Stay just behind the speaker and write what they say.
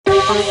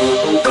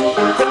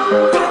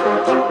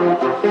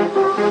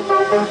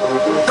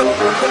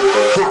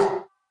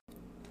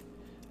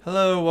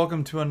Hello,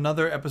 welcome to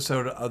another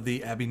episode of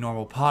the Abby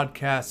Normal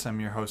Podcast. I'm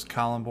your host,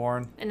 Colin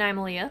Bourne. And I'm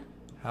Leah.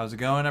 How's it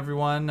going,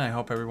 everyone? I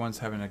hope everyone's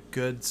having a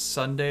good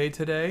Sunday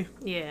today.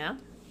 Yeah.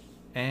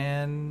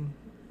 And,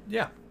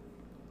 yeah.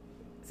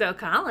 So,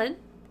 Colin.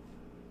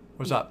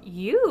 What's up?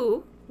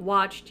 You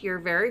watched your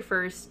very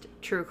first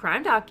true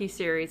crime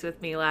docuseries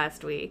with me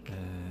last week.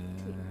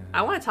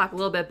 I want to talk a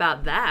little bit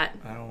about that.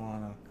 I don't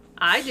want to.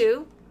 I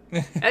do.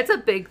 It's a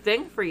big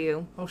thing for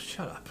you. Oh,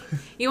 shut up.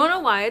 You want to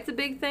know why it's a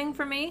big thing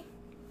for me?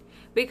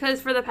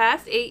 Because for the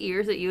past 8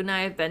 years that you and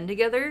I have been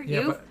together,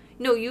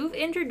 you've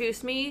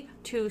introduced me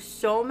to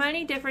so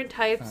many different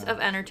types of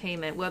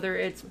entertainment, whether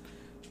it's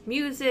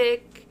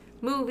music,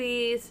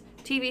 movies,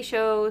 TV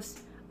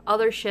shows,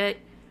 other shit.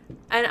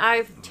 And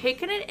I've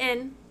taken it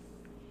in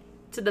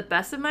to the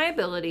best of my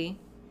ability.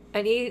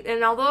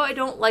 And although I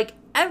don't like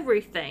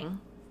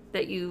everything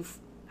that you've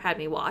had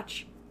me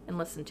watch and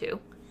listen to,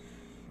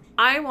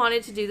 I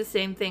wanted to do the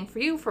same thing for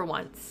you for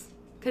once.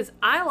 Because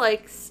I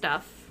like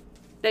stuff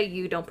that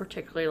you don't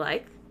particularly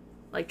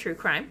like true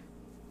crime.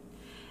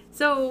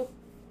 So,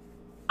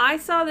 I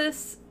saw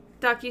this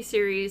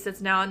docuseries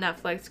that's now on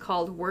Netflix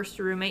called Worst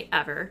Roommate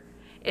Ever.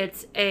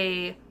 It's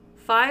a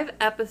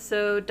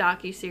 5-episode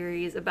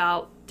docuseries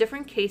about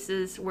different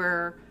cases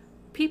where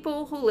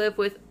people who live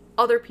with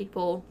other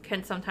people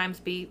can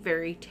sometimes be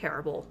very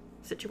terrible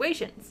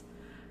situations.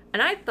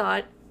 And I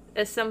thought,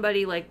 as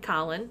somebody like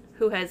Colin,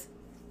 who has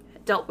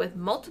dealt with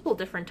multiple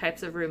different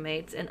types of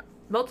roommates and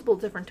multiple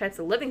different types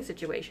of living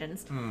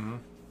situations,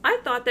 I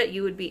thought that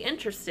you would be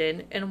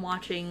interested in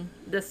watching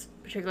this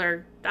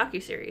particular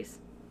docuseries.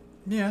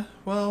 Yeah,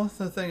 well,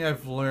 the thing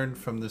I've learned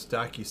from this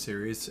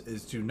docuseries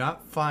is do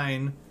not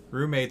find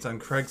roommates on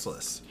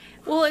Craigslist.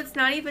 Well, it's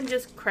not even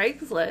just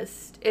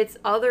Craigslist. It's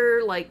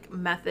other,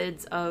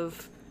 methods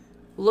of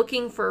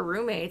looking for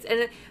roommates.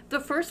 And the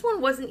first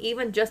one wasn't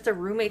even just a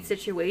roommate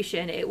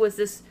situation.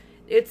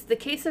 It's the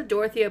case of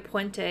Dorothea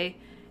Puente,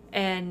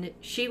 and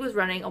she was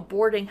running a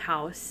boarding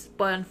house.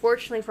 But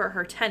unfortunately for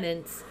her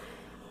tenants,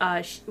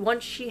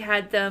 once she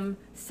had them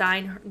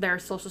sign their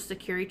social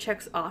security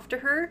checks off to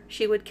her,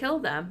 she would kill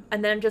them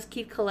and then just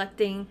keep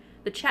collecting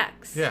the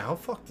checks. Yeah, how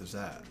fucked is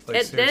that?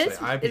 Seriously,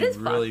 I'd be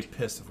really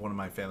pissed if one of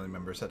my family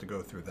members had to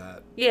go through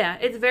that. Yeah,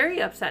 it's very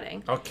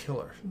upsetting. I'll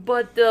kill her.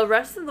 But the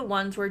rest of the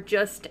ones were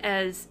just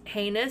as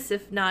heinous,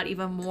 if not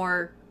even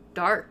more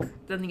dark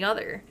than the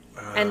other.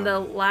 And the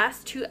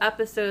last 2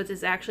 episodes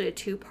is actually a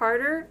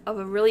 2-parter of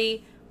a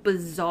really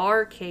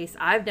bizarre case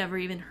I've never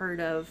even heard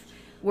of,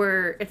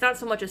 where it's not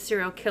so much a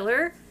serial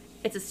killer,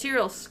 it's a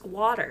serial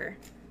squatter.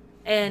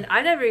 And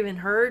I never even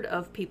heard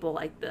of people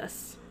like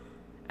this.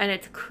 And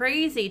it's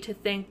crazy to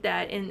think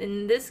that,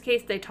 in this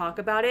case they talk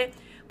about it,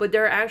 but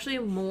there are actually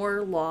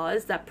more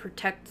laws that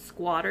protect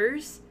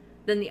squatters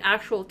than the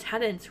actual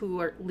tenants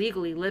who are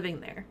legally living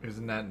there.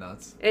 Isn't that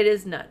nuts? It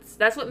is nuts.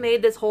 That's what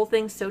made this whole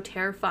thing so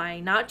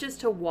terrifying. Not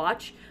just to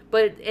watch,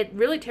 but it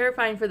really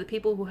terrifying for the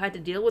people who had to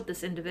deal with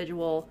this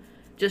individual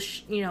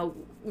just,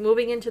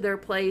 moving into their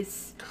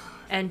place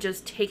and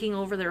just taking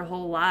over their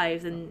whole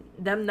lives, and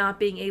them not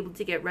being able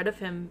to get rid of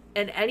him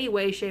in any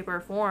way, shape, or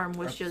form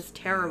was just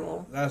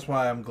terrible. That's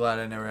why I'm glad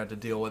I never had to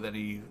deal with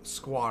any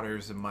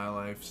squatters in my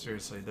life.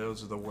 Seriously,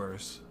 those are the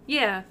worst.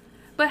 Yeah.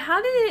 But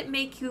how did it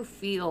make you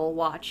feel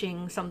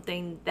watching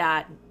something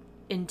that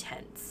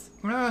intense?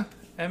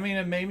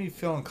 It made me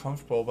feel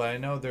uncomfortable, but I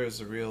know there's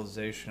a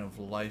realization of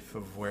life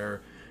of where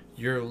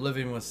you're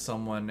living with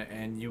someone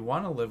and you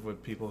want to live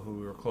with people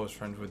who are close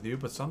friends with you,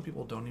 but some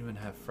people don't even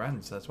have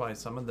friends. That's why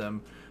some of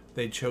them,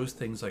 they chose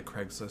things like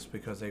Craigslist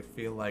because they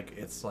feel like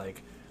it's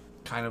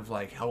kind of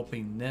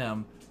helping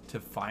them to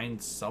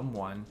find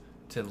someone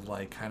to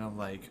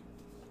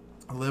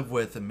live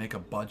with and make a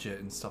budget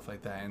and stuff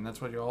like that. And that's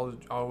what you're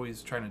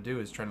always trying to do,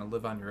 is trying to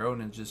live on your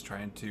own and just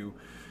trying to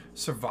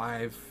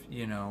survive,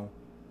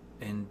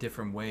 in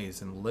different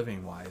ways and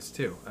living wise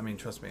too.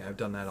 Trust me, I've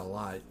done that a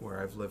lot,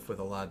 where I've lived with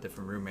a lot of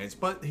different roommates.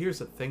 But here's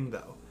the thing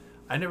though,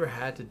 I never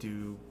had to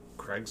do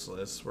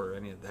Craigslist or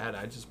any of that.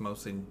 I just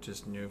mostly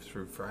just knew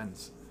through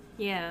friends.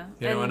 Yeah.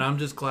 And I'm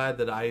just glad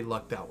that I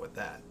lucked out with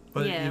that.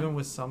 But yeah. Even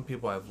with some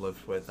people I've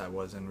lived with, I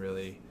wasn't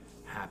really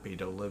happy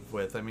to live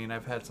with.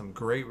 I've had some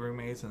great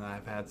roommates and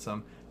I've had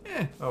some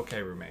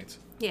okay roommates.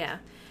 Yeah.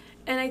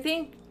 And I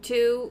think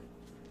too,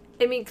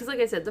 because like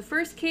I said, the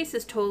first case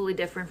is totally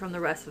different from the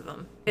rest of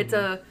them. It's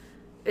a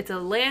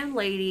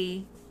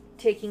landlady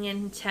taking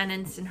in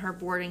tenants in her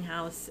boarding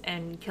house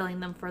and killing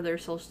them for their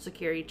social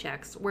security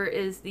checks,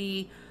 whereas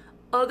the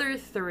other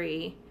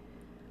 3,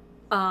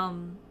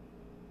 well,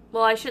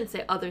 I shouldn't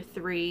say other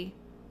 3,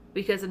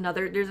 because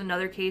there's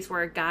another case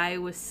where a guy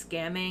was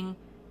scamming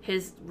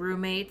his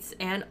roommates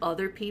and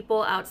other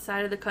people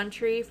outside of the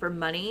country for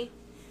money,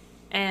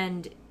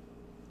 and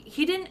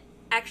he didn't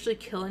actually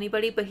kill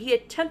anybody, but he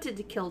attempted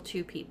to kill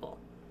 2 people.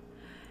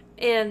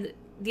 And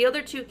the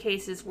other 2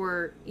 cases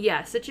were,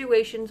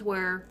 situations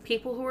where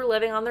people who were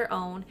living on their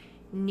own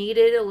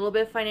needed a little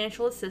bit of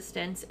financial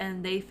assistance,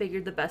 and they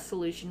figured the best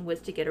solution was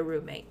to get a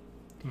roommate.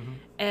 Mm-hmm.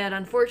 And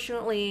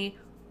unfortunately,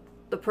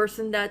 the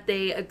person that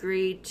they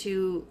agreed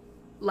to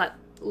let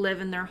live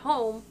in their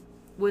home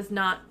was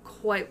not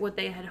quite what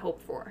they had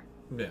hoped for.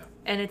 Yeah.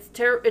 And it's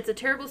a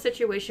terrible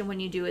situation when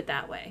you do it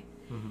that way.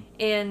 Mm-hmm.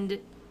 And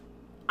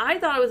I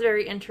thought it was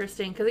very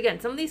interesting because, again,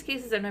 some of these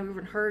cases I've never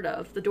even heard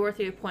of. The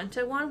Dorothea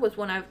Puente one was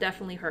one I've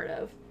definitely heard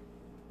of.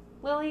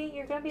 Lily,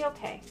 you're going to be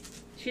okay.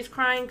 She's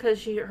crying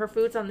because her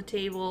food's on the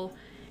table,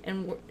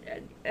 and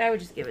I would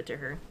just give it to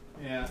her.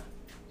 Yeah.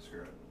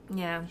 Screw it.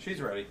 Yeah.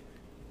 She's ready.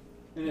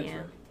 And it's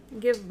ready.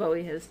 Give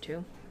Bowie his,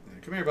 too.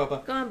 Yeah, come here,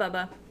 Bubba. Go on,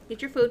 Bubba.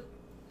 Eat your food.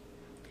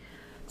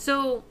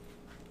 So,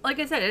 like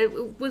I said,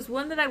 it was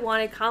one that I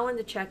wanted Colin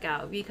to check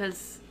out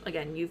because,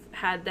 again, you've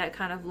had that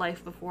kind of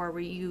life before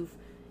where you've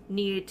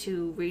needed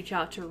to reach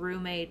out to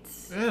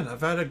roommates. Yeah, and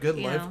I've had a good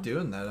life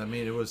doing that. I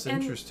mean, it was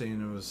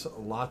interesting. It was a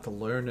lot to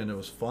learn, and it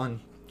was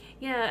fun.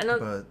 Yeah,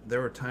 but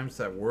there were times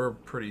that were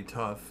pretty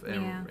tough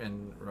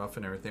and rough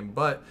and everything.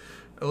 But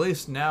at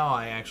least now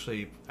I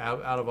actually,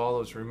 out of all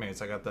those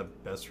roommates, I got the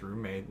best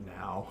roommate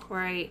now.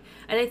 Right.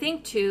 And I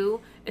think,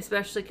 too,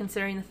 especially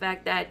considering the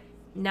fact that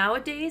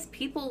nowadays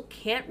people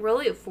can't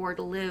really afford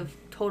to live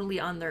totally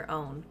on their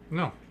own.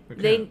 No.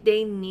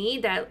 They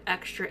need that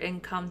extra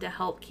income to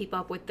help keep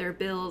up with their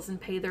bills and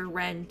pay their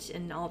rent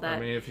and all that. I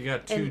mean, if you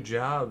got two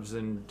jobs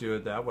and do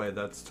it that way,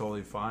 that's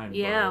totally fine.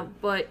 Yeah,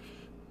 but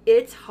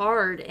it's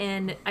hard.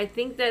 And I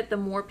think that the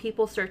more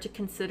people start to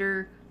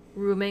consider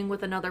rooming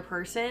with another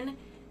person,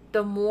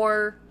 the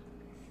more,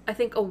 I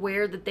think,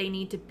 aware that they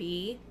need to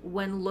be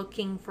when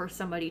looking for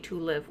somebody to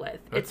live with.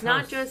 It's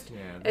not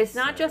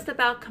just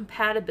about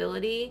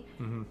compatibility.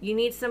 Mm-hmm. You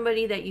need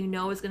somebody that you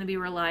know is going to be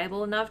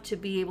reliable enough to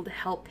be able to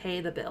help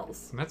pay the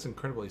bills. And that's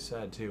incredibly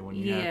sad too when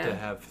you have to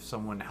have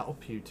someone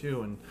help you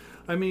too. And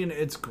I mean,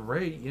 it's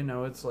great,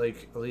 it's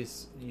like at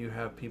least you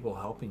have people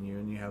helping you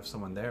and you have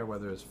someone there,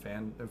 whether it's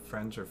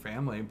friends or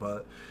family,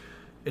 but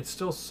it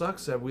still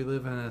sucks that we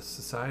live in a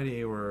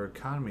society or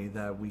economy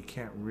that we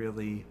can't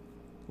really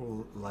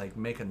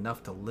make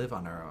enough to live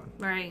on our own.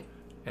 Right.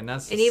 And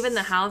even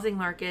the housing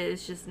market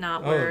is just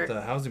not where...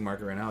 the housing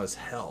market right now is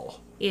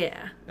hell.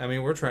 Yeah. I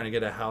mean, we're trying to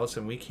get a house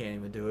and we can't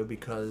even do it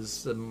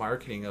because the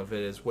marketing of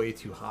it is way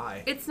too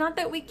high. It's not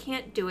that we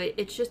can't do it,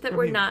 it's just that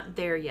we're not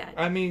there yet.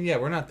 I mean, yeah,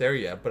 we're not there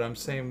yet, but I'm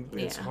saying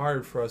it's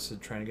hard for us to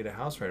try and get a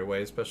house right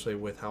away, especially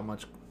with how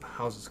much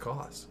houses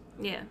cost.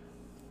 Yeah.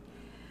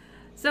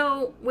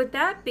 So, with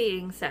that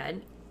being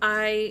said,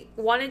 I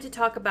wanted to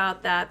talk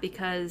about that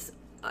because,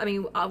 I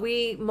mean,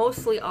 we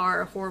mostly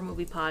are a horror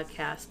movie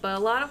podcast, but a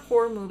lot of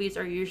horror movies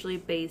are usually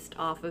based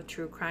off of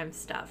true crime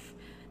stuff.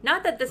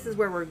 Not that this is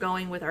where we're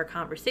going with our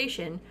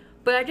conversation,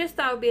 but I just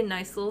thought it would be a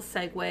nice little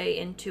segue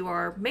into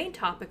our main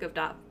topic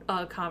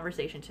of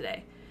conversation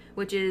today,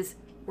 which is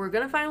we're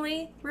going to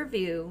finally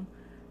review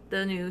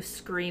the new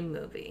Scream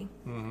movie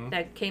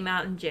that came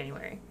out in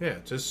January. Yeah,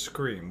 just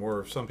Scream,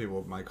 or some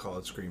people might call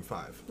it Scream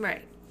 5.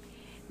 Right.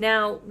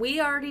 Now,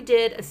 we already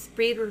did a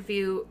speed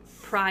review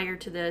prior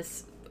to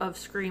this of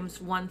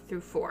Screams 1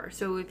 through 4.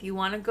 So if you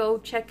want to go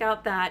check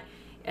out that,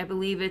 I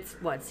believe it's,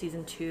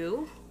 season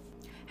 2?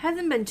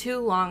 Hasn't been too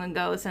long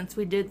ago since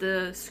we did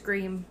the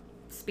Scream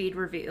speed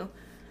review.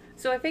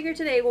 So I figured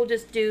today we'll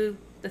just do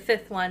the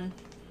 5th one.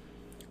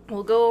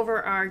 We'll go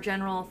over our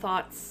general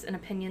thoughts and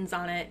opinions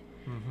on it,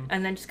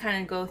 and then just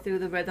kind of go through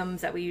the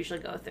rhythms that we usually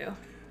go through.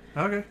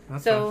 Okay,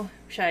 that's fine.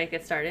 Shall I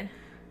get started?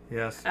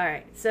 Yes.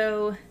 Alright,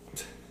 so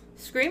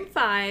Scream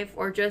 5,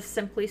 or just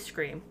simply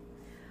Scream,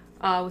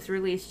 was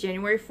released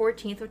January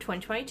 14th of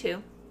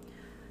 2022.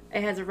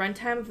 It has a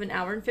runtime of 1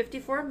 hour and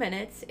 54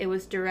 minutes. It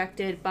was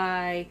directed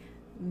by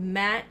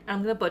Matt,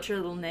 I'm going to butcher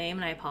the little name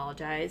and I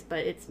apologize, but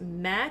it's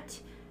Matt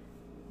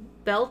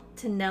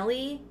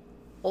Bettinelli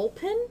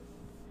Olpin.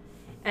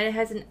 And it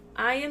has an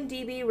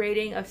IMDb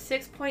rating of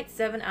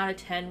 6.7 out of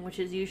 10, which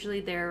is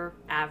usually their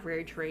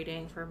average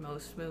rating for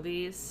most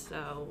movies.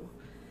 So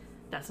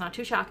that's not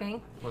too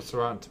shocking. What's the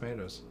Rotten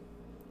Tomatoes?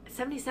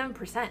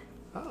 77%.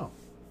 Oh,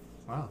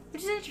 wow.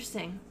 Which is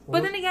interesting.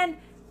 Well, but then again...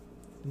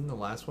 Didn't the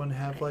last one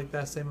have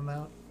that same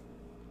amount?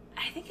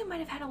 I think it might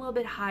have had a little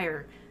bit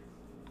higher.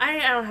 I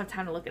don't have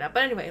time to look it up.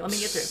 But anyway, let me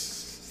get through.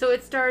 So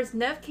it stars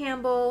Neve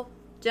Campbell,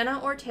 Jenna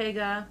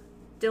Ortega,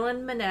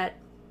 Dylan Minnette,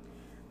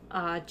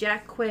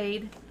 Jack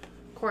Quaid,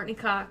 Courtney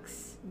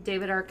Cox,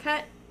 David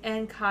Arquette,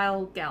 and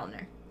Kyle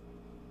Gallner.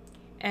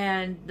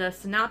 And the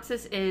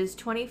synopsis is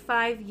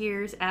 25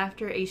 years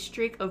after a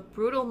streak of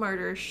brutal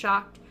murders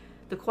shocked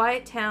the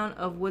quiet town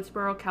of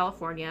Woodsboro,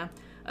 California,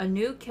 a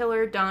new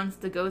killer dons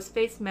the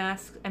Ghostface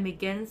mask and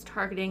begins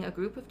targeting a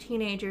group of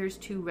teenagers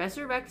to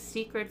resurrect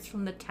secrets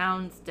from the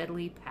town's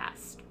deadly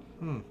past.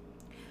 So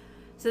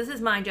this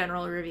is my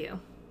general review.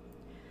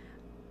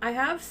 I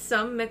have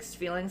some mixed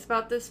feelings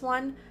about this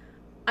one.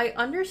 I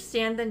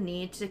understand the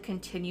need to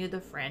continue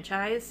the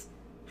franchise.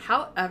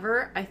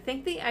 However, I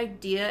think the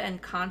idea and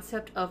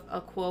concept of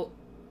a, quote,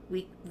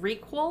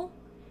 requel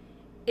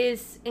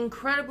is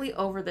incredibly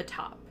over the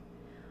top.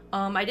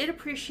 I did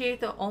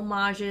appreciate the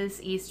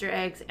homages, Easter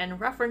eggs, and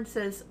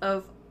references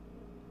of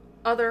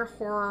other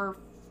horror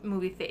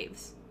movie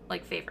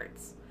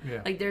favorites.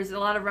 Yeah. Like, there's a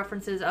lot of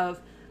references of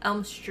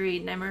Elm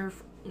Street, Nightmare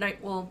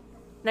on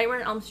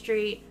Elm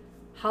Street,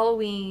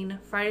 Halloween,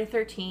 Friday the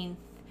 13th,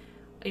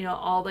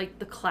 all, like,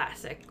 the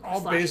classic.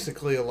 All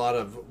basically a lot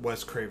of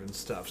Wes Craven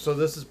stuff. So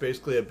this is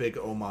basically a big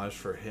homage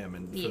for him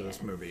and for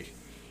this movie.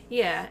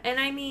 Yeah, and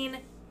I mean,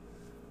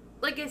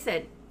 like I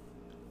said,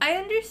 I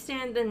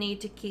understand the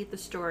need to keep the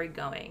story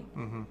going.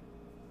 Mm-hmm.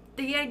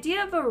 The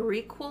idea of a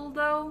requel,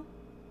 though,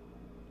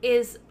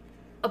 is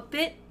a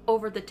bit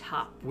over the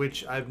top.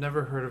 Which I've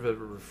never heard of it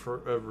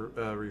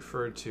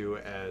referred to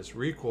as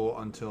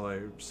requel until I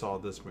saw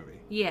this movie.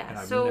 Yeah, and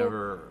I've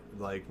never,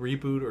 like,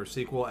 reboot or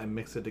sequel and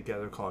mix it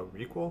together called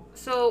requel.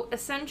 So,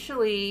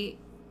 essentially,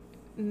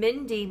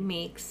 Mindy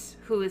Meeks,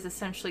 who is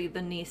essentially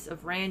the niece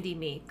of Randy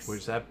Meeks.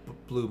 Which that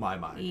blew my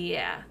mind.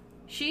 Yeah.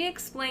 She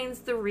explains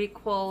the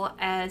requel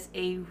as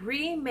a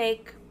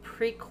remake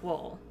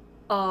prequel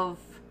of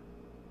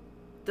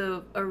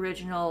the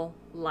original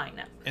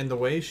lineup. And the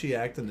way she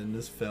acted in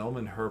this film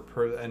and her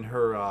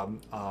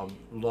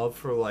love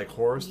for, like,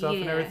 horror stuff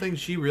and everything,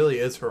 she really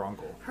is her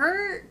uncle.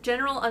 Her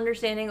general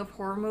understanding of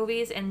horror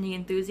movies and the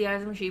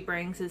enthusiasm she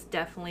brings is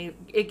definitely,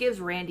 it gives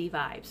Randy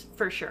vibes,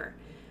 for sure.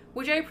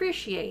 Which I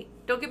appreciate.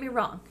 Don't get me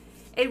wrong.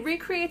 It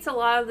recreates a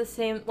lot of the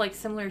same, like,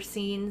 similar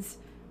scenes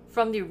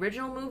from the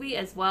original movie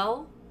as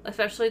well.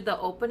 Especially the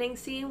opening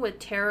scene with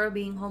Tara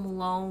being home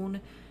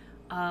alone.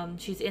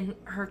 She's in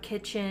her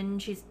kitchen.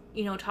 She's,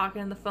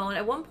 talking on the phone.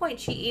 At one point,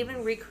 she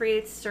even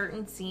recreates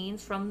certain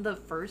scenes from the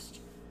first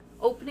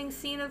opening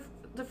scene of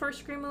the first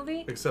Scream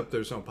movie. Except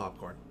there's no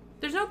popcorn.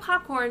 There's no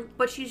popcorn,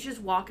 but she's just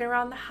walking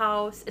around the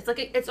house.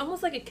 It's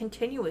almost like a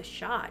continuous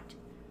shot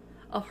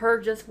of her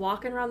just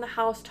walking around the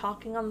house,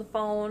 talking on the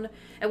phone.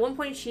 At one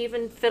point, she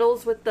even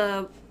fiddles with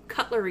the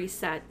cutlery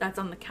set that's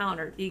on the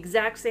counter, the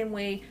exact same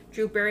way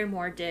Drew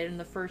Barrymore did in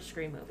the first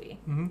Scream movie,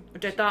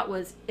 which I thought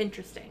was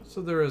interesting.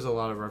 So there is a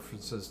lot of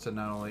references to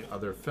not only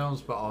other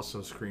films, but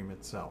also Scream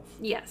itself.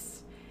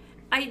 Yes.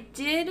 I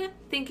did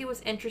think it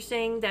was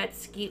interesting that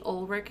Skeet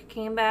Ulrich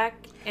came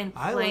back and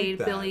played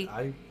Billy.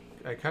 I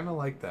kind of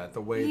like that,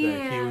 the way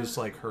that he was,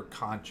 like, her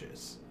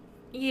conscious.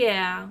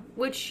 Yeah,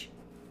 which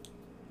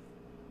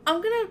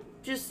I'm going to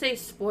just say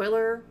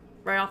spoiler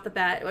right off the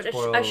bat.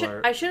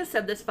 I should have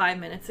said this 5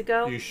 minutes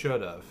ago. You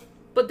should have.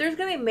 But there's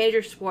going to be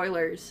major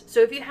spoilers. So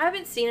if you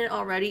haven't seen it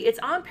already, it's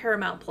on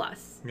Paramount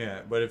Plus.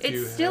 Yeah, but if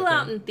it's still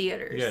out in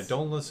theaters. Yeah,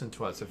 don't listen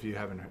to us if you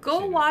haven't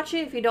Go watch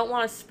it if you don't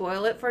want to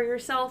spoil it for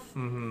yourself.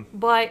 Mm-hmm.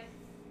 But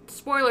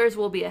spoilers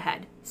will be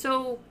ahead.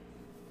 So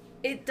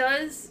it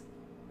does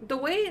the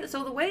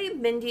way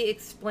Mindy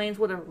explains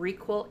what a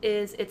requel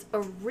is, it's a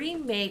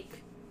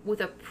remake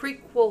with a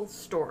prequel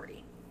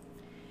story.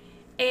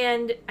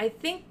 And I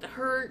think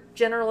her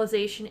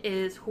generalization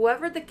is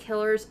whoever the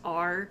killers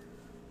are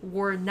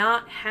were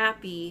not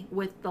happy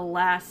with the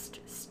last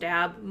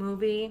Stab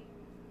movie,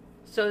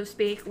 so to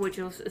speak, which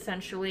was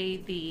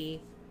essentially the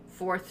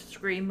fourth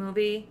Scream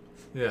movie.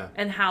 Yeah.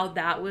 And how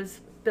that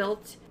was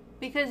built.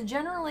 Because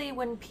generally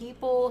when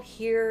people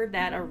hear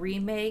that a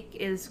remake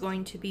is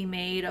going to be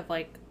made of,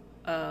 like,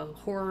 a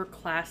horror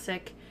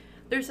classic,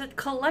 there's a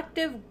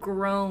collective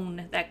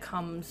groan that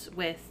comes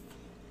with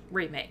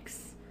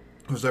remakes.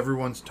 Because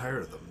everyone's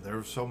tired of them. There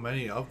are so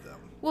many of them.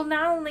 Well,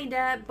 not only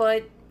that,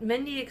 but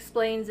Mindy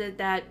explains it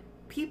that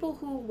people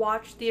who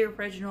watch the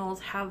originals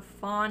have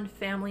fond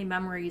family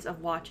memories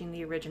of watching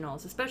the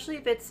originals, especially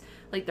if it's,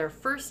 like, their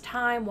first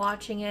time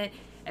watching it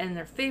and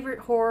their favorite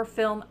horror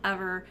film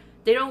ever.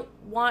 They don't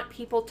want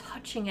people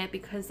touching it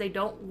because they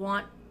don't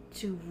want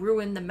to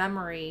ruin the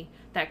memory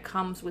that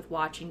comes with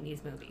watching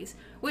these movies,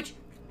 which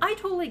I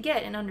totally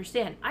get and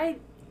understand. I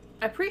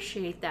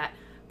appreciate that.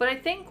 But I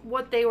think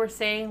what they were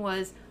saying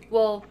was,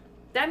 well,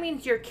 that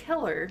means your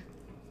killer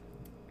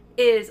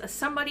is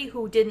somebody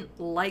who didn't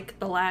like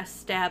the last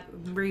Stab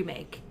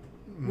remake,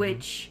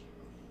 which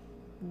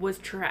was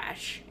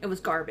trash. It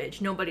was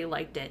garbage. Nobody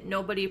liked it.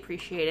 Nobody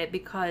appreciated it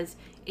because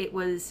it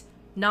was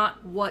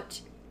not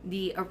what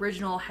the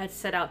original had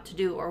set out to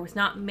do, or was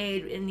not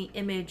made in the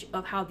image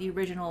of how the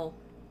original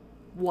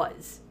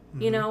was,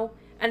 you know?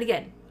 And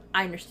again,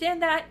 I understand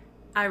that.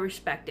 I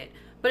respect it.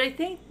 But I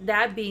think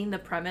that being the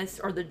premise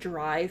or the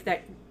drive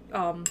that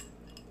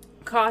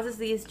causes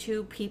these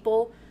two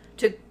people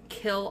to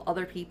kill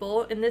other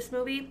people in this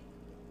movie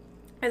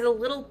is a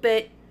little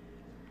bit,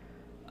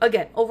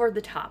 again, over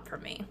the top for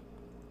me.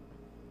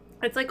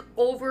 It's like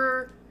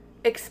over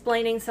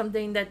explaining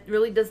something that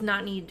really does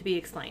not need to be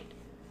explained.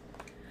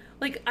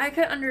 Like, I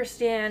could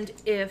understand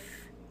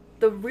if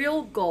the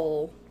real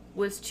goal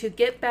was to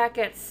get back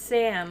at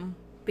Sam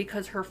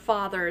because her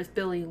father is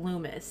Billy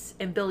Loomis,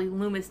 and Billy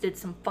Loomis did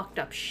some fucked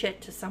up shit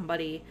to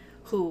somebody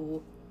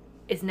who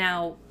is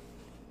now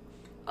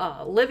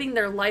living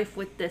their life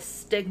with this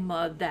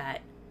stigma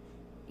that,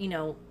 you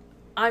know,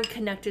 I'm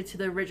connected to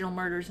the original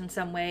murders in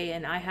some way,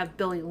 and I have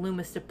Billy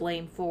Loomis to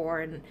blame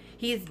for, and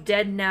he's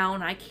dead now,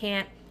 and I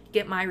can't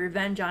get my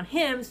revenge on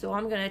him, so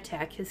I'm going to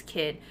attack his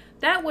kid.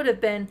 That would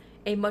have been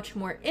a much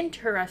more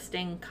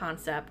interesting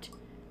concept.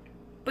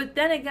 But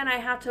then again, I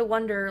have to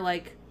wonder,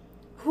 like,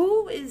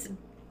 who is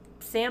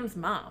Sam's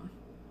mom?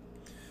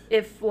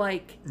 If,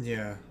 like...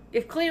 Yeah.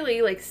 If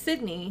clearly, like,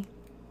 Sydney,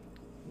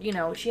 you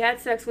know, she had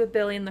sex with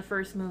Billy in the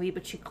first movie,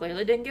 but she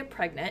clearly didn't get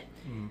pregnant,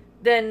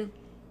 then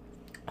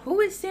who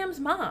is Sam's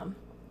mom?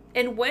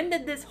 And when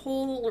did this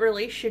whole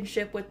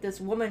relationship with this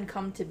woman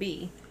come to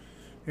be?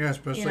 Yeah,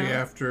 especially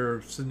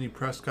after Sidney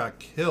Prescott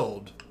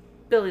killed...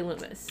 Billy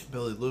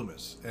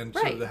Loomis. And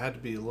so it had to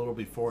be a little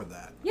before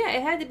that. Yeah,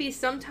 it had to be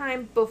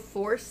sometime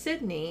before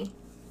Sydney,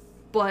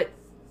 but,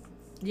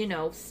 you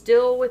know,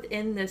 still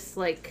within this,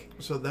 like...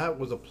 So that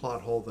was a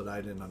plot hole that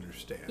I didn't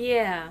understand.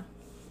 Yeah.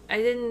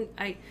 I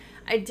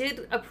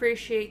did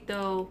appreciate,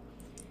 though,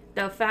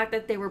 the fact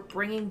that they were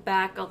bringing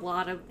back a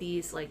lot of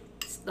these, like,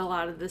 a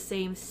lot of the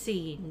same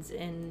scenes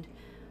and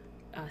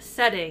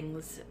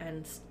settings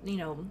and, you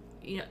know,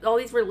 all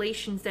these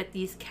relations that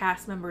these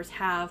cast members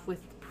have with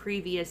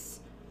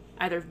previous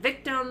either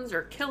victims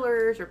or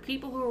killers or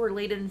people who are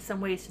related in some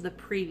ways to the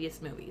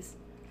previous movies,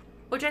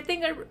 which I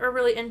think are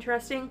really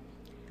interesting.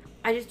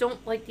 I just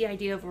don't like the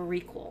idea of a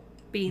requel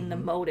being the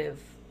motive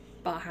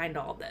behind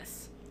all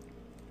this.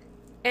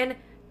 And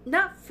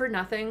not for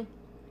nothing,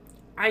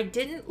 I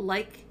didn't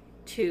like,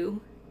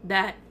 too,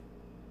 that...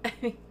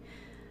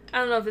 I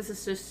don't know if this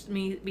is just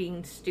me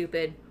being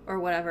stupid or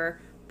whatever,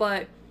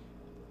 but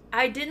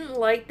I didn't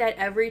like that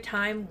every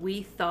time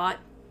we thought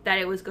that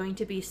it was going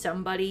to be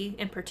somebody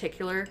in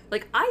particular.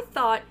 Like, I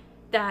thought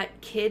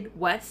that kid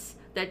Wes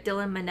that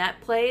Dylan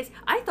Minnette plays,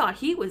 I thought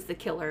he was the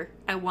killer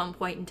at one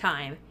point in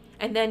time.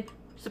 And then,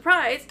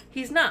 surprise,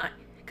 he's not.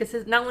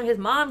 Because not only his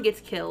mom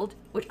gets killed,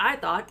 which I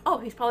thought, oh,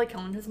 he's probably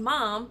killing his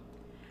mom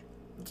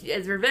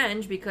as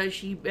revenge because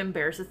she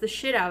embarrasses the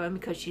shit out of him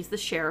because she's the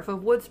sheriff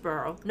of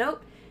Woodsboro.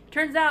 Nope.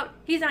 Turns out,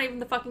 he's not even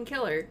the fucking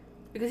killer.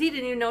 Because he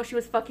didn't even know she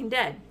was fucking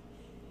dead.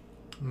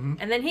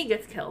 And then he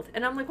gets killed.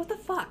 And I'm like, what the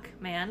fuck,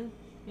 man?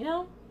 You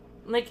know?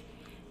 Like,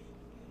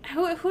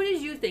 who did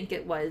you think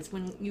it was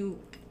when you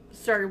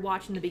started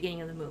watching the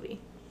beginning of the movie?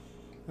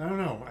 I don't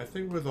know. I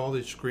think with all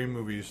these Scream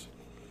movies,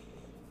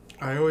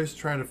 I always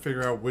try to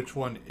figure out which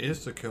one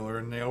is the killer,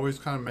 and they always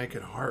kind of make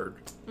it hard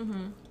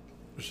to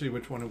see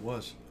which one it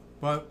was.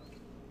 But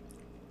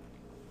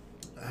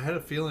I had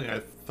a feeling I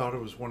thought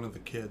it was one of the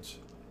kids.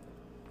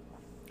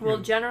 Well,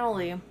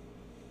 generally,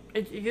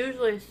 it's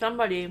usually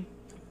somebody...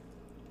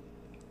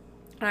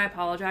 And I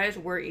apologize,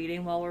 we're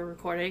eating while we're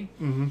recording.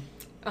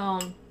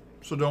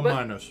 So don't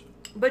mind us.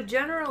 But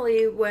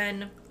generally,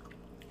 when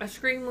a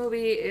Scream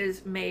movie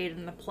is made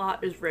and the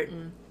plot is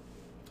written,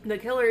 the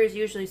killer is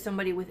usually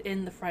somebody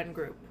within the friend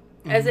group.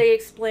 As they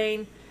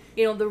explain,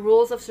 you know, the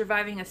rules of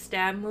surviving a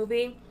stab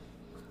movie,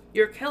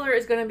 your killer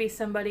is going to be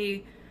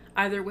somebody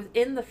either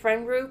within the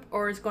friend group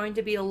or is going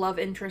to be a love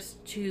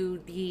interest to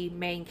the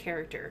main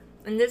character.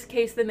 In this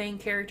case, the main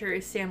character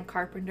is Sam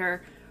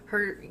Carpenter.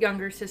 Her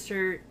younger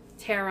sister,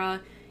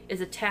 Tara, is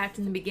attacked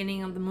in the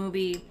beginning of the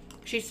movie.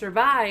 She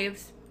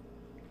survives,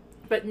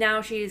 but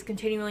now she is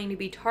continuing to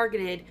be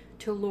targeted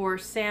to lure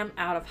Sam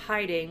out of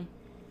hiding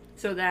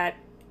so that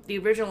the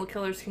original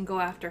killers can go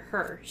after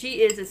her.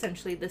 She is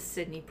essentially the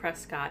Sidney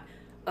Prescott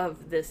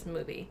of this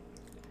movie.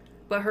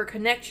 But her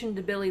connection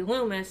to Billy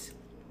Loomis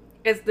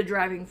is the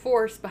driving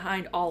force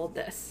behind all of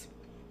this.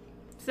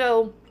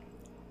 So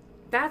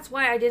that's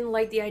why I didn't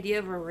like the idea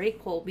of a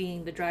requel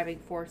being the driving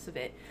force of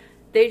it.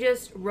 They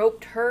just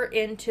roped her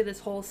into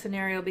this whole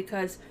scenario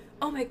because,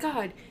 oh my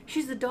god,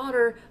 she's the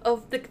daughter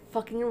of the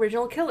fucking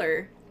original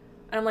killer.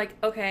 And I'm like,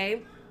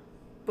 okay,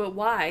 but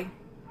why?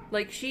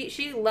 Like,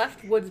 she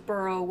left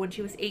Woodsboro when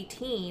she was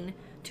 18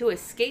 to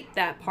escape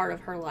that part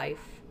of her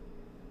life.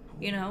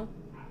 You know?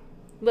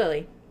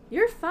 Lily,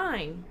 you're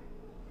fine.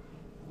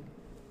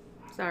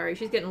 Sorry,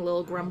 she's getting a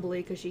little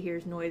grumbly because she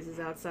hears noises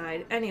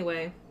outside.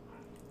 Anyway.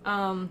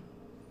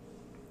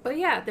 But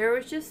yeah,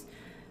 there's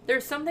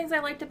some things I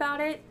liked about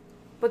it.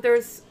 But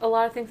there's a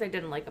lot of things I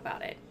didn't like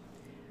about it.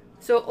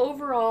 So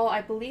overall,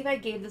 I believe I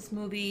gave this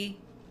movie,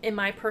 in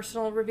my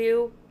personal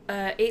review,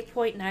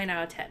 8.9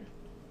 out of 10.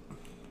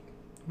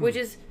 Which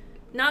is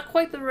not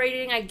quite the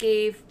rating I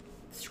gave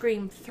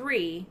Scream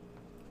 3,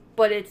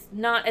 but it's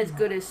not as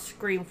good as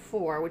Scream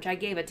 4, which I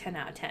gave a 10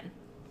 out of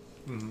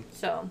 10.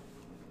 So,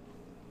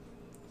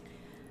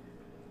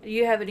 do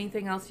you have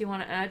anything else you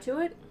want to add to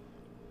it?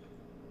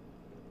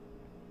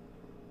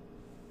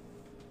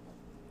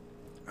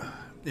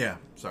 Yeah,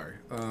 sorry.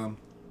 I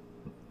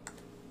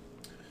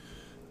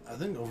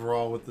think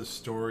overall with the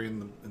story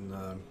in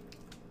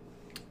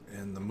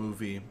the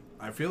movie,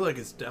 I feel like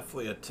it's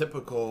definitely a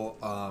typical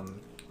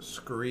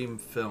Scream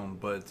film,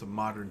 but it's a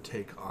modern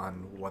take on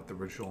what the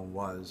original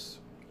was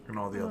and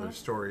all the other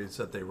stories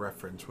that they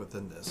reference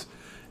within this.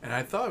 And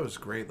I thought it was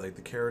great. Like,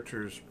 the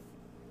characters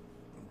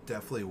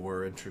definitely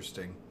were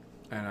interesting,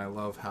 and I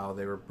love how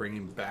they were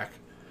bringing back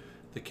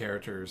the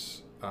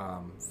characters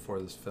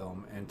for this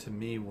film. And to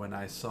me, when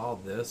I saw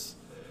this,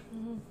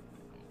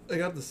 I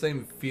got the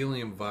same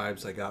feeling and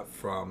vibes I got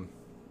from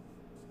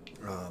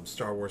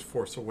Star Wars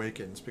Force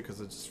Awakens,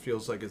 because it just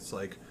feels like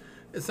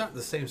it's not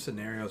the same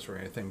scenarios or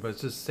anything, but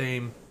it's the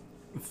same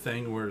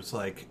thing where it's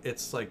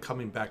like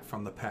coming back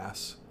from the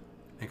past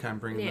and kind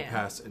of bringing the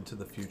past into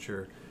the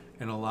future.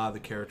 And a lot of the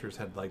characters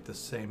had like the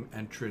same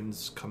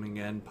entrance coming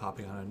in,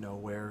 popping out of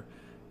nowhere,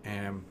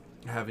 and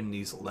having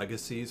these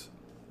legacies.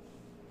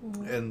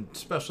 And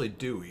especially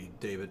Dewey,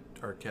 David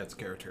Arquette's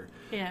character.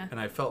 Yeah. And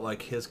I felt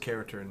like his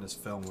character in this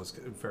film was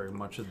very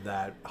much of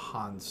that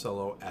Han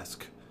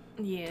Solo-esque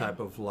type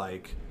of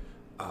like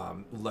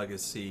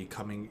legacy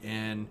coming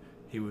in.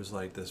 He was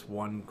like this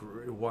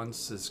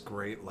once this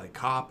great like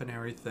cop and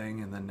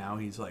everything, and then now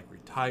he's like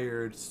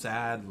retired,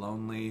 sad,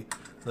 lonely,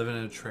 living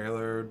in a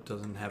trailer,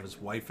 doesn't have his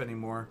wife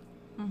anymore.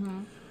 Mm-hmm.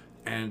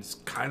 And it's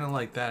kind of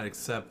like that,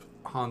 except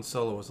Han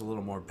Solo was a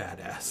little more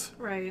badass.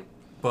 Right.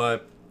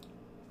 But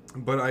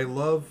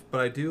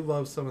I do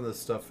love some of the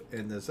stuff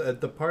in this.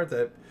 The part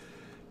that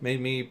made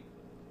me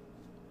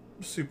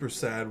super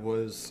sad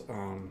was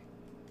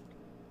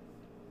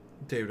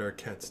David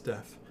Arquette's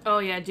death. Oh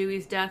yeah,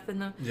 Dewey's death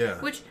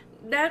which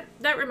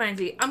that reminds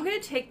me. I'm gonna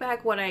take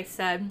back what I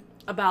said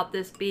about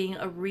this being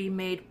a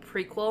remade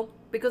prequel,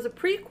 because a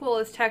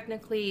prequel is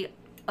technically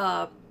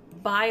a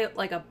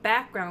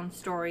background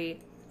story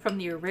from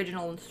the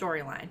original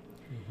storyline.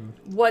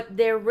 Mm-hmm. What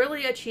they're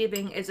really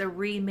achieving is a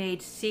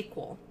remade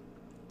sequel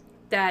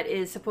that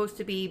is supposed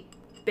to be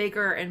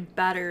bigger and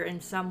better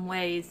in some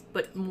ways,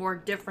 but more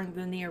different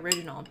than the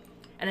original.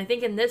 And I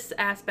think in this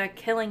aspect,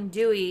 killing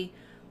Dewey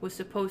was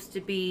supposed to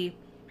be,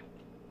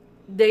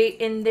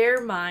 in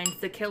their minds,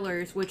 the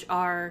killers, which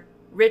are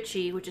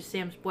Richie, which is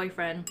Sam's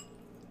boyfriend,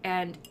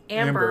 and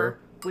Amber,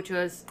 which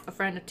was a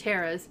friend of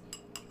Tara's.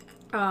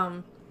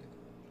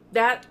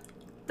 That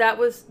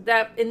was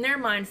in their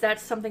minds,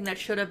 that's something that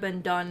should have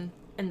been done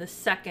in the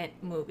second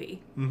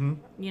movie. Mm-hmm.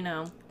 You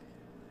know,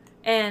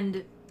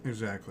 and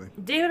exactly.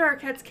 David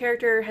Arquette's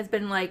character has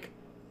been like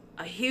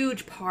a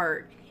huge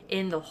part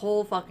in the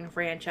whole fucking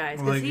franchise.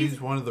 Well, like he's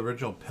one of the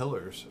original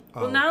pillars.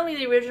 Well, not only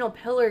the original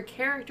pillar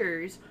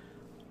characters,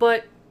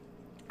 but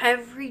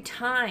every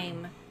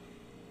time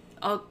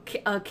a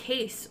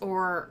case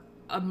or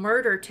a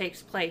murder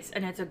takes place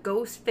and it's a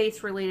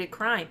Ghostface related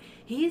crime,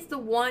 he's the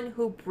one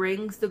who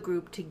brings the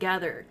group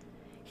together.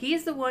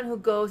 He's the one who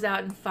goes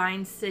out and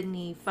finds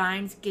Sydney,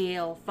 finds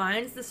Gail,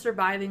 finds the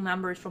surviving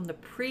members from the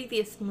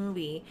previous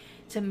movie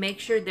to make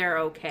sure they're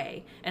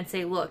okay and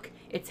say, look,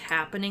 it's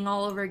happening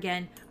all over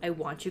again. I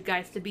want you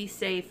guys to be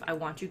safe. I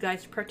want you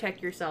guys to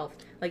protect yourselves.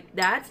 Like,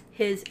 that's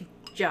his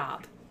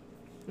job.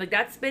 Like,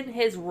 that's been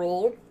his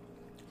role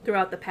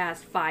throughout the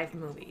past 5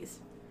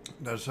 movies.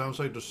 That sounds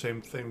like the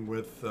same thing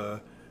with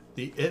the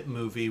It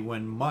movie,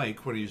 when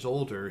Mike, when he's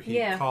older, he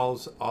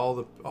calls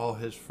all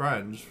his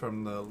friends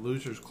from the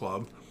Losers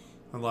Club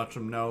and lets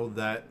them know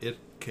that it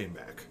came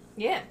back.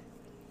 Yeah.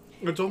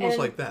 It's almost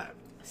like that.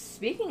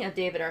 Speaking of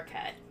David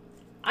Arquette,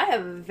 I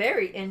have a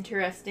very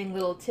interesting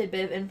little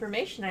tidbit of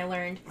information I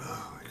learned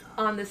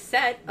on the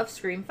set of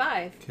Scream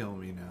 5. Kill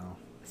me now.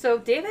 So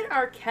David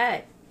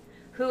Arquette,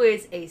 who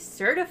is a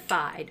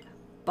certified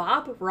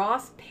Bob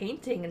Ross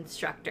painting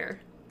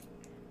instructor,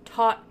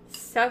 taught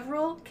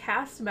several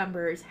cast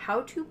members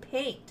how to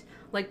paint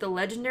like the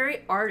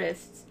legendary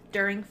artists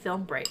during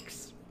film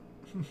breaks.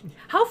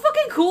 How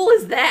fucking cool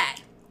is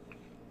that?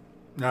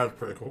 That's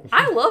pretty cool.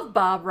 I love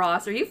Bob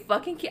Ross. Are you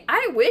fucking kidding?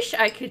 I wish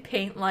I could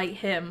paint like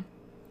him.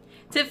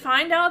 To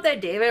find out that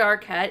David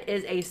Arquette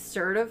is a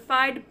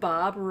certified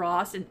Bob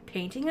Ross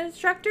painting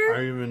instructor.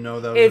 I didn't even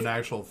know that was an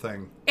actual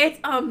thing. It's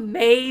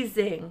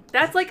amazing.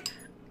 That's like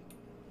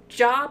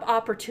job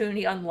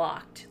opportunity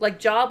unlocked. Like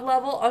job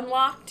level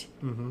unlocked.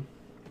 Mm-hmm.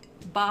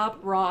 Bob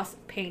Ross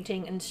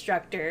painting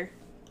instructor.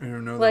 I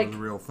didn't know that was a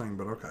real thing,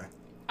 but okay.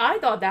 I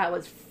thought that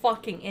was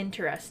fucking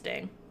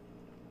interesting.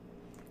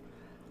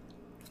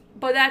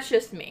 But that's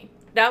just me.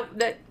 Out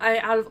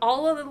of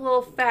all of the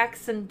little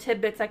facts and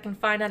tidbits I can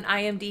find on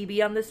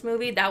IMDb on this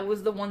movie, that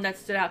was the one that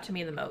stood out to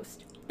me the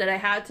most. That I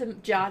had to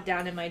jot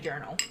down in my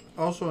journal.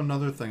 Also,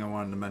 another thing I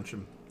wanted to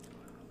mention.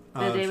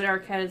 That David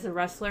Arquette is a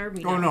wrestler?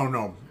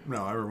 No,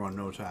 everyone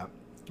knows that.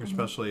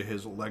 Especially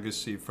his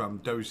legacy from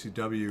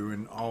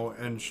WCW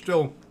and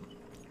still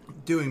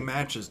doing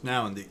matches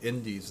now in the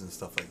indies and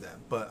stuff like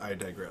that. But I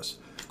digress.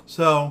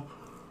 So,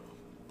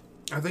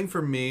 I think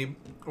for me,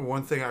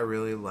 one thing I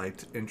really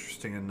liked,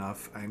 interesting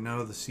enough, I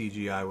know the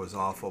CGI was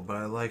awful, but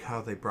I like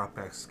how they brought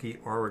back Skeet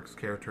Ulrich's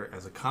character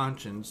as a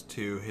conscience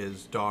to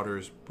his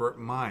daughter's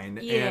mind.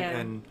 Yeah.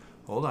 And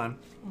hold on.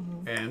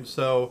 Mm-hmm. And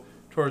so,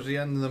 towards the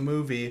end of the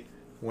movie,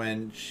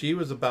 when she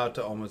was about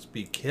to almost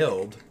be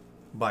killed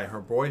by her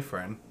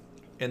boyfriend,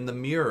 in the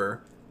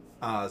mirror,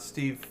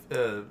 Skeet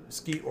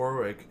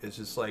Ulrich is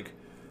just like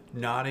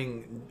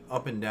nodding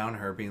up and down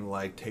her, being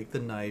like, take the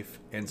knife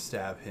and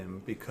stab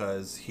him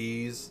because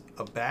he's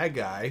a bad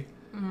guy.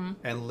 Mm-hmm.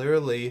 And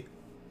literally,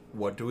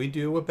 what do we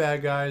do with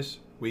bad guys?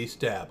 We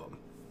stab them.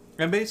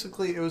 And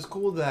basically, it was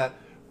cool that,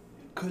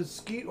 because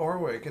Skeet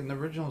Ulrich in the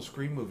original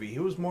Scream movie, he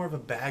was more of a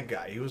bad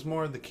guy. He was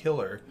more of the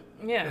killer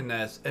in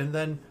this. And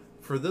then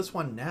for this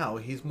one now,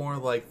 he's more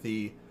like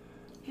the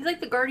He's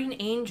like the guardian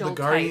angel. The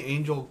guardian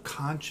angel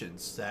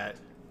conscience that,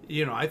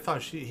 I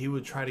thought he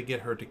would try to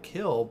get her to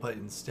kill, but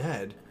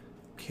instead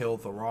kill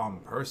the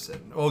wrong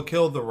person. Or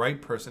kill the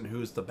right person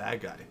who's the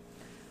bad guy.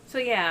 So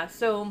yeah,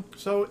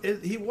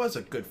 he was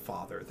a good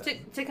father then.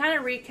 To kind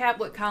of recap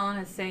what Colin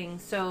is saying,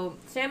 so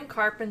Sam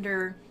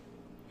Carpenter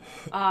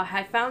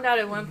had found out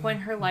at one point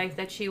in her life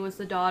that she was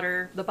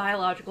the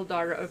biological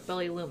daughter of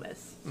Billy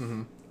Loomis.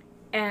 Mm-hmm.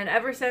 And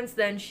ever since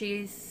then,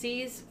 she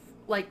sees,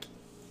 like,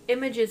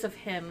 images of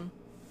him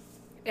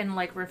in,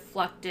 like,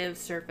 reflective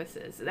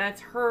surfaces.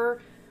 That's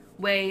her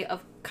way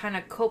of kind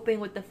of coping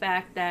with the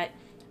fact that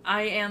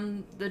I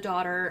am the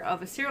daughter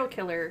of a serial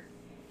killer,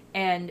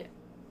 and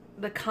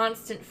the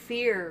constant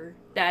fear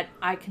that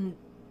I can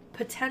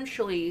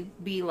potentially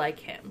be like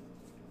him,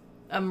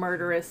 a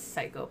murderous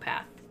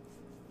psychopath,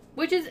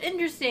 which is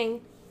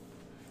interesting,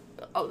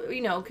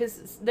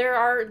 because there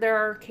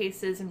are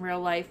cases in real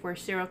life where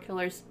serial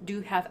killers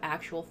do have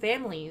actual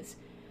families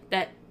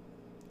that,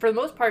 for the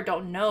most part,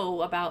 don't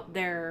know about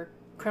their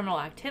criminal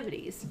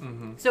activities.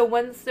 Mm-hmm. So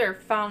once they're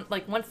found,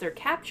 once they're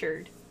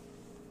captured,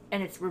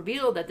 and it's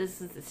revealed that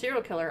this is the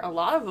serial killer, a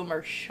lot of them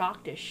are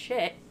shocked as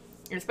shit.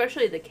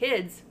 Especially the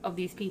kids of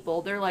these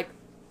people. They're like,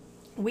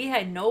 we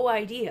had no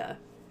idea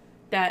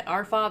that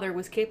our father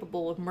was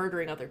capable of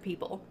murdering other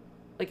people.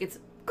 Like, it's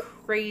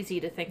crazy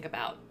to think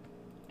about.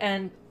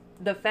 And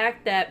the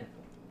fact that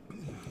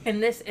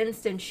in this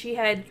instance she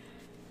had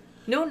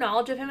no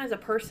knowledge of him as a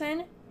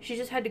person, she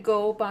just had to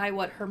go by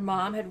what her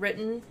mom had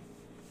written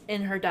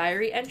in her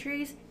diary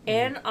entries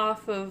and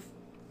off of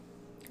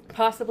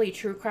possibly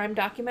true crime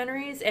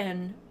documentaries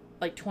and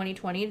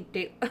 2020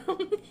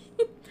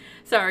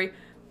 sorry.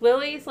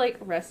 Lily's,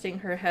 resting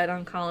her head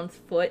on Colin's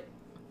foot.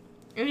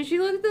 And she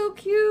looks so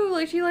cute.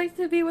 Like, she likes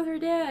to be with her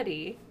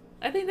daddy.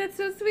 I think that's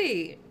so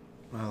sweet.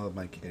 I love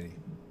my kitty.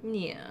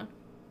 Yeah.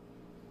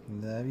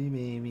 Love you,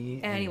 baby.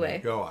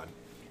 Anyway. Go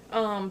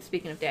on.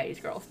 Speaking of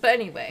daddy's girls. But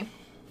anyway.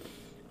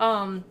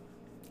 I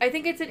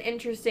think it's an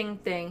interesting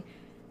thing.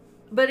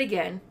 But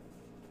again,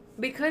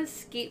 because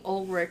Skeet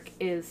Ulrich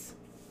is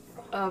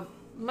a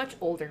much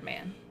older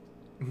man.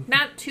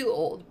 Not too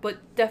old, but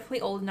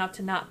definitely old enough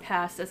to not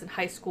pass as a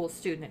high school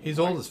student anymore. He's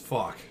old as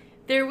fuck.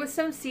 There was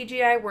some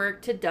CGI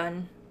work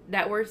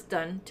that was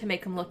done to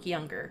make him look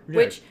younger, yeah.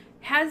 Which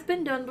has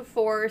been done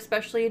before,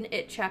 especially in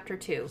It Chapter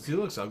 2. He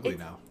looks ugly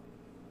now.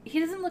 He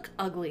doesn't look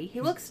ugly.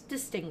 He looks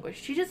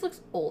distinguished. He just looks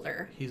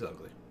older. He's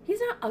ugly. He's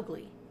not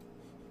ugly.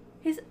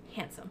 He's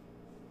handsome.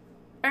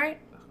 Alright?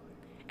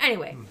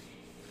 Anyway,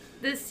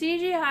 the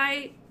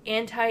CGI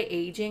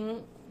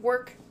anti-aging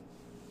work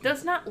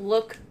does not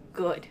look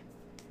good.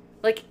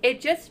 It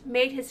just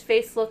made his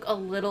face look a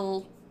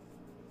little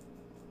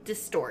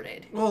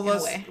distorted.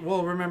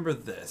 Well, remember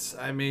this.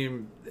 I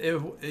mean,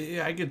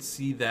 I could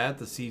see that,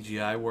 the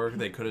CGI work,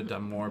 they could have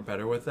done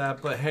better with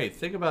that. But hey,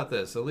 think about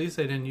this. At least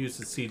they didn't use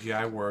the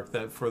CGI work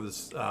that for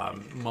this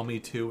Mummy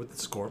 2 with the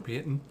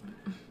Scorpion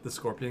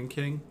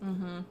King.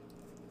 Mm-hmm.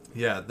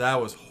 Yeah,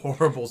 that was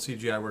horrible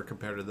CGI work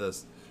compared to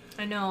this.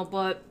 I know,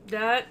 but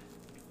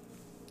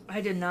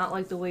I did not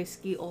like the way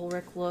Skeet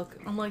Ulrich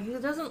looked. I'm like, he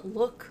doesn't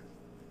look...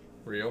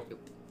 real?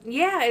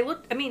 Yeah,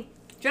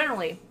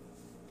 generally,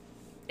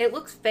 it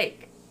looks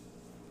fake.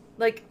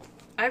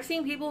 I've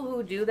seen people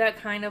who do that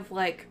kind of,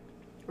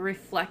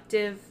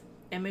 reflective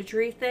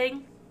imagery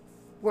thing,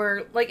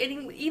 where,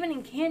 even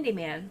in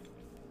Candyman,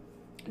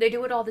 they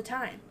do it all the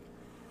time,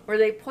 where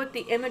they put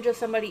the image of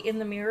somebody in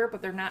the mirror,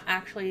 but they're not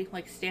actually,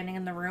 standing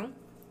in the room,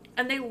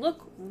 and they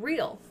look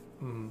real.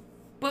 Mm-hmm.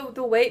 But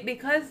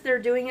because they're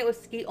doing it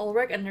with Skeet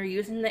Ulrich, and they're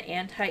using the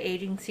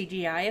anti-aging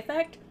CGI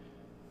effect,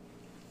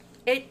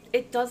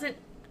 it doesn't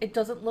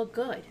look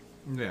good.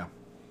 Yeah.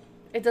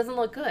 It doesn't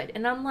look good.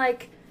 And I'm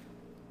like,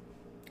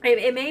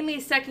 it made me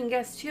second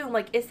guess too. I'm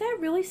like, is that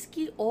really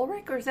Skeet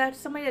Ulrich, or is that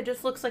somebody that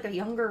just looks like a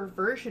younger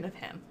version of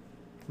him?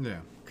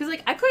 Yeah. Because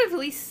I could have at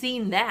least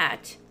seen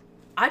that.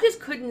 I just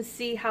couldn't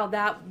see how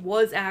that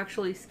was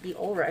actually Skeet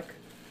Ulrich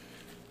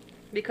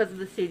because of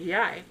the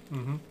CGI.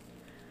 Mm-hmm.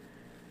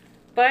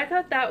 But I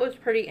thought that was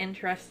pretty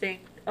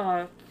interesting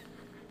to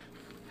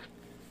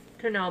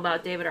know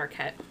about David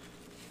Arquette.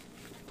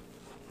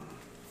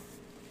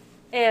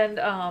 And,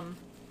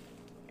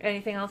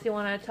 anything else you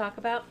want to talk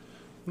about?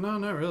 No,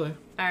 not really.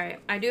 Alright,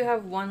 I do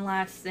have one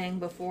last thing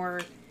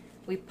before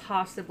we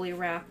possibly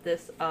wrap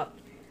this up.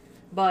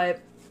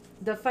 But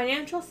the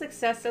financial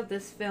success of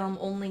this film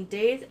only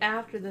days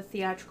after the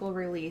theatrical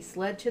release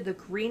led to the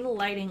green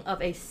lighting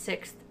of a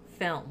sixth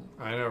film.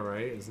 I know,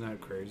 right? Isn't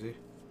that crazy?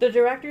 The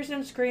directors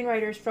and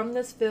screenwriters from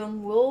this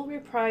film will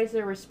reprise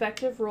their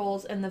respective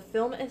roles, and the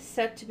film is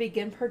set to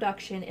begin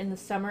production in the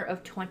summer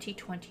of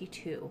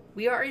 2022.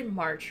 We are in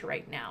March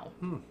right now.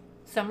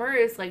 Summer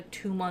is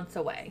 2 months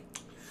away.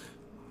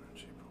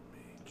 March, April,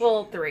 May,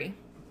 well, 3.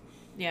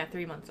 Yeah,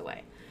 3 months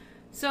away.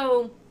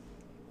 So,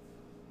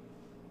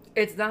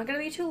 it's not going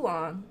to be too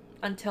long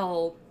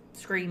until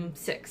Scream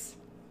 6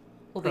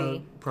 will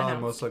be probably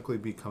announced. most likely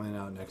be coming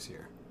out next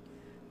year.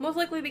 Most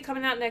likely be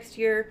coming out next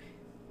year.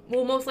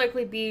 Will most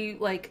likely be,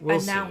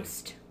 We'll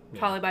announced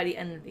probably by the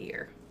end of the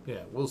year.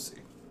 Yeah, we'll see.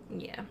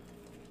 Yeah.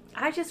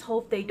 I just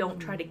hope they don't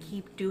try to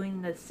keep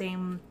doing the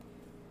same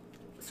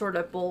sort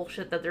of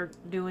bullshit that they're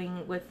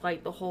doing with,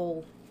 like, the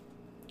whole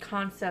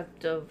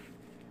concept of,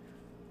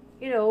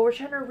 we're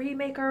trying to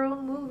remake our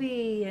own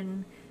movie,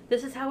 and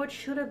this is how it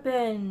should have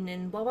been,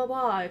 and blah, blah,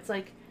 blah. It's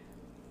like,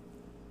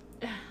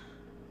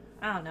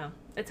 I don't know.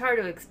 It's hard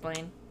to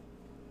explain.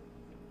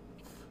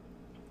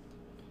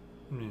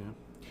 Yeah.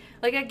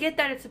 Like, I get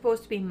that it's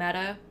supposed to be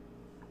meta,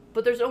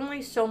 but there's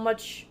only so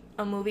much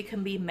a movie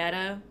can be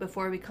meta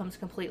before it becomes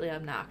completely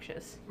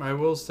obnoxious. I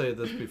will say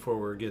this before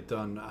we get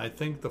done. I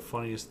think the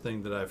funniest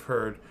thing that I've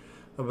heard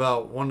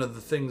about one of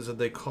the things that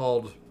they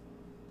called,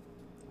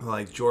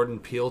 like, Jordan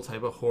Peele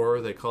type of horror,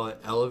 they call it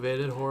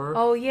elevated horror.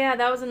 Oh, yeah,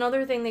 that was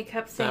another thing they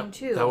kept saying,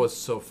 too. That was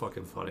so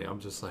fucking funny. I'm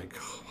just like,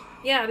 oh, wow.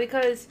 Yeah,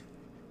 because,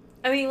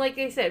 I mean, like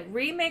I said,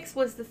 remakes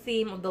was the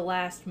theme of the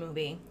last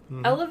movie.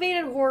 Mm-hmm.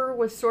 Elevated horror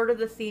was sort of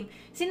the theme.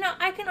 See, now,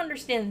 I can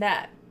understand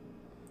that.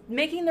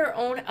 Making their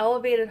own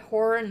elevated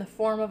horror in the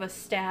form of a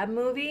stab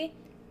movie,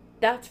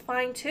 that's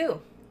fine,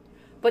 too.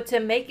 But to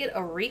make it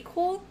a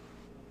requel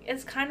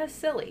is kind of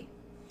silly.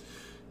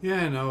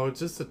 Yeah, I know.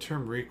 Just the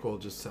term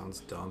requel just sounds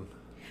dumb.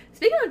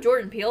 Speaking of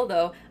Jordan Peele,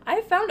 though,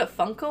 I found a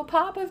Funko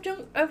Pop of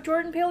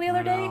Jordan Peele the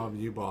other day. Oh,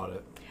 you bought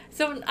it.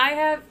 So I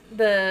have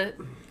the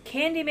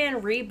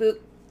Candyman reboot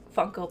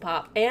Funko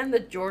Pop and the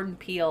Jordan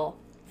Peele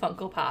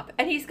Funko Pop.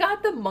 And he's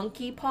got the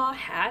monkey paw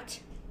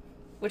hat,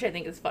 which I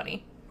think is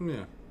funny.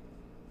 Yeah.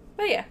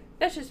 But yeah,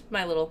 that's just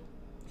my little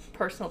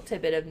personal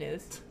tidbit of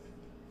news.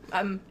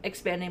 I'm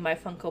expanding my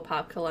Funko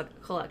Pop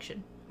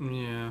collection.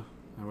 Yeah,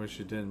 I wish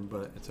you didn't,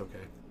 but it's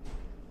okay.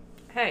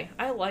 Hey,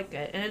 I like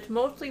it, and it's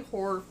mostly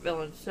horror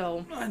villains,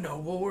 so... I know,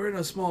 well, we're in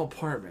a small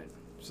apartment,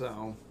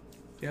 so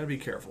you gotta be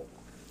careful.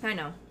 I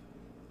know.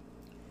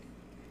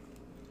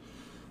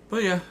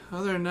 But yeah,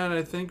 other than that,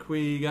 I think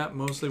we got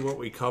mostly what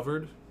we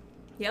covered.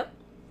 Yep.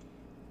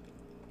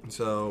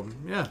 So,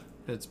 yeah,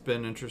 it's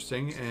been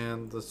interesting,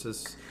 and let's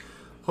just...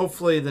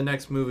 Hopefully the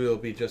next movie will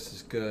be just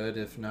as good,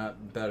 if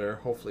not better.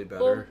 Hopefully better.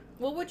 Well,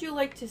 what would you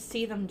like to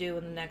see them do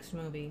in the next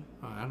movie?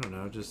 I don't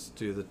know, just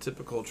do the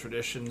typical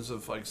traditions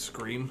of, like,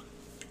 Scream.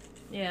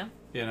 Yeah.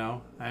 You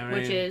know? I mean,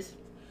 which is?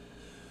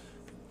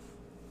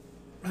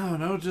 I don't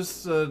know,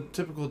 just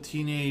typical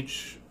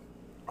teenage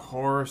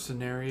horror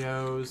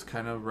scenarios,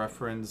 kind of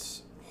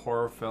reference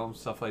horror films,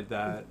 stuff like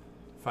that.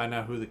 Find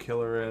out who the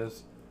killer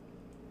is.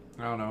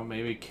 I don't know,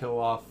 maybe kill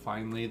off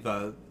finally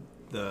the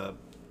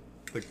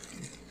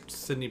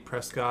Sidney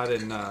Prescott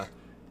and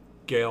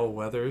Gale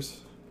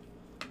Weathers.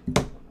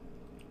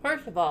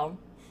 First of all,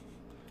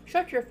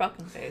 shut your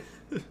fucking face.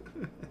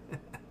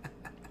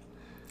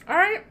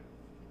 Alright?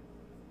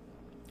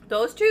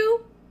 Those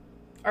two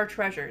are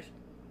treasures.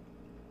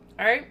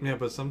 Alright? Yeah,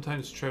 but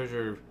sometimes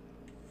treasure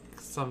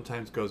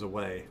sometimes goes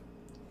away.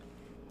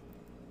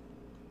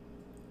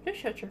 Just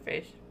shut your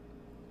face.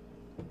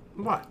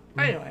 What?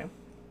 Anyway.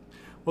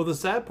 Well, the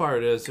sad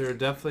part is there are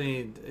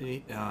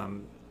definitely...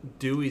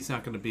 Dewey's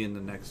not going to be in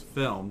the next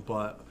film,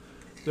 but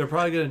they're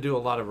probably going to do a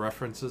lot of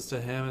references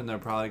to him, and they're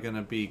probably going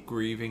to be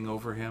grieving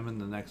over him in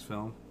the next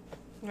film.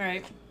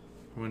 Right.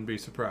 Wouldn't be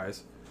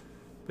surprised.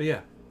 But yeah,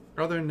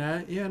 other than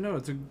that, yeah, no,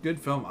 it's a good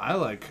film. I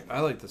like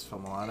this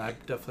film a lot.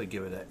 I'd definitely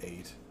give it an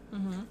 8.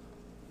 Mm-hmm.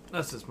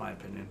 That's just my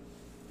opinion.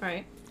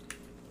 Right.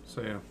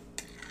 So yeah.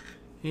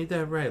 Ain't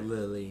that right,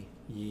 Lily?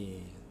 Yeah.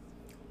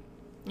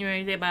 You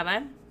ready to say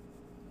bye-bye?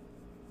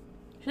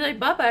 She's like,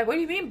 bye-bye? What do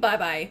you mean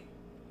bye-bye?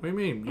 What do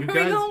you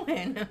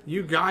mean?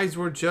 You guys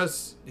were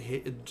just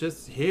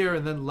here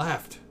and then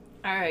left.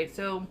 All right,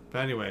 so...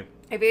 But anyway.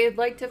 If you'd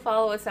like to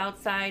follow us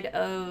outside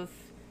of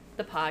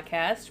the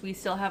podcast, we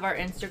still have our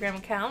Instagram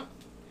account.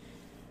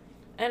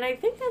 And I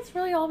think that's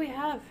really all we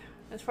have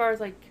as far as,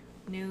 like,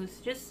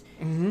 news. Just,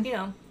 you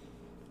know,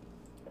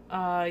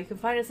 you can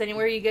find us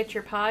anywhere you get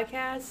your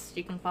podcasts.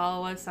 You can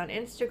follow us on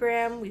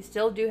Instagram. We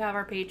still do have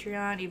our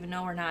Patreon, even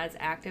though we're not as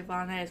active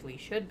on it as we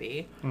should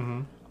be.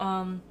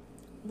 Mm-hmm.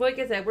 Like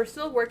I said, we're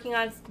still working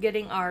on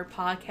getting our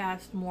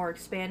podcast more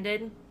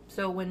expanded.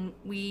 So when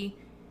we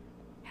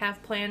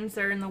have plans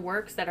that are in the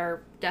works that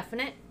are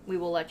definite, we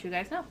will let you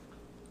guys know.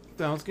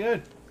 Sounds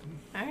good.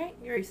 All right,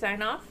 you ready to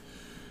sign off?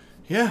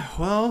 Yeah,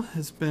 well,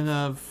 it's been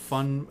a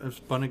fun.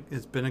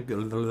 It's been a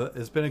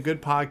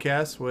good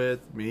podcast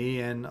with me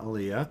and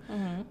Aaliyah,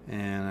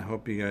 and I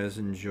hope you guys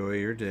enjoy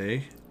your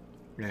day.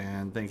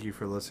 And thank you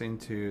for listening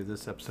to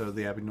this episode of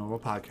the Abnormal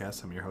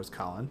Podcast. I'm your host,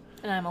 Colin.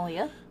 And I'm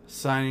Aaliyah.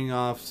 Signing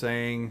off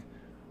saying,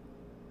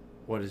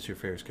 what is your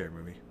favorite scary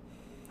movie?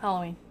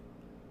 Halloween.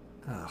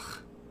 Ugh.